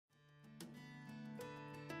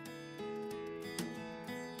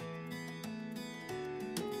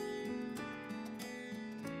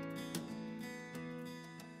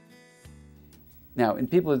Now, in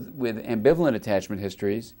people with ambivalent attachment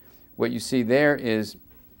histories, what you see there is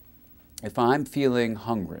if I'm feeling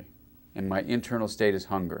hungry and my internal state is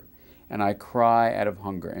hunger, and I cry out of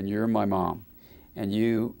hunger, and you're my mom, and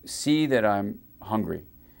you see that I'm hungry,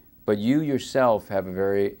 but you yourself have a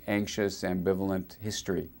very anxious, ambivalent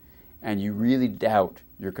history, and you really doubt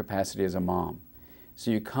your capacity as a mom.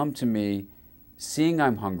 So you come to me seeing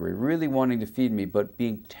I'm hungry, really wanting to feed me, but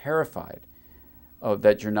being terrified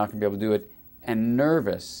that you're not going to be able to do it, and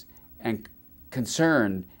nervous and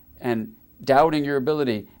concerned and doubting your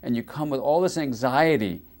ability, and you come with all this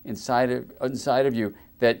anxiety inside of you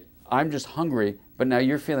that I'm just hungry, but now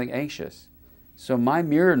you're feeling anxious. So my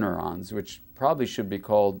mirror neurons, which probably should be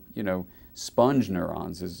called, sponge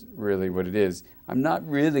neurons is really what it is. I'm not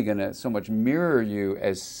really going to so much mirror you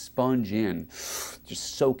as sponge in,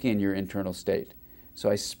 just soak in your internal state.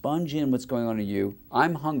 So I sponge in what's going on in you.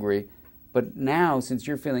 I'm hungry, but now since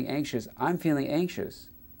you're feeling anxious, I'm feeling anxious.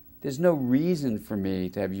 There's no reason for me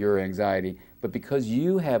to have your anxiety, but because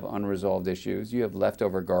you have unresolved issues, you have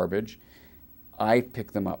leftover garbage, I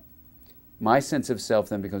pick them up. My sense of self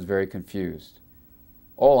then becomes very confused.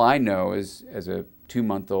 All I know is, as a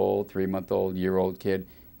 2-month-old, 3-month-old, year-old kid,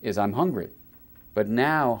 is I'm hungry. But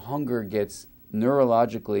now hunger gets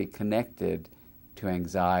neurologically connected to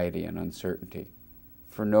anxiety and uncertainty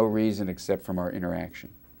for no reason except from our interaction.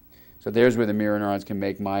 So there's where the mirror neurons can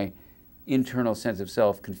make my internal sense of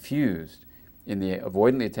self confused. In the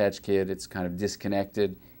avoidantly attached kid, it's kind of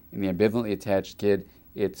disconnected. In the ambivalently attached kid,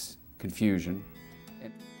 it's confusion.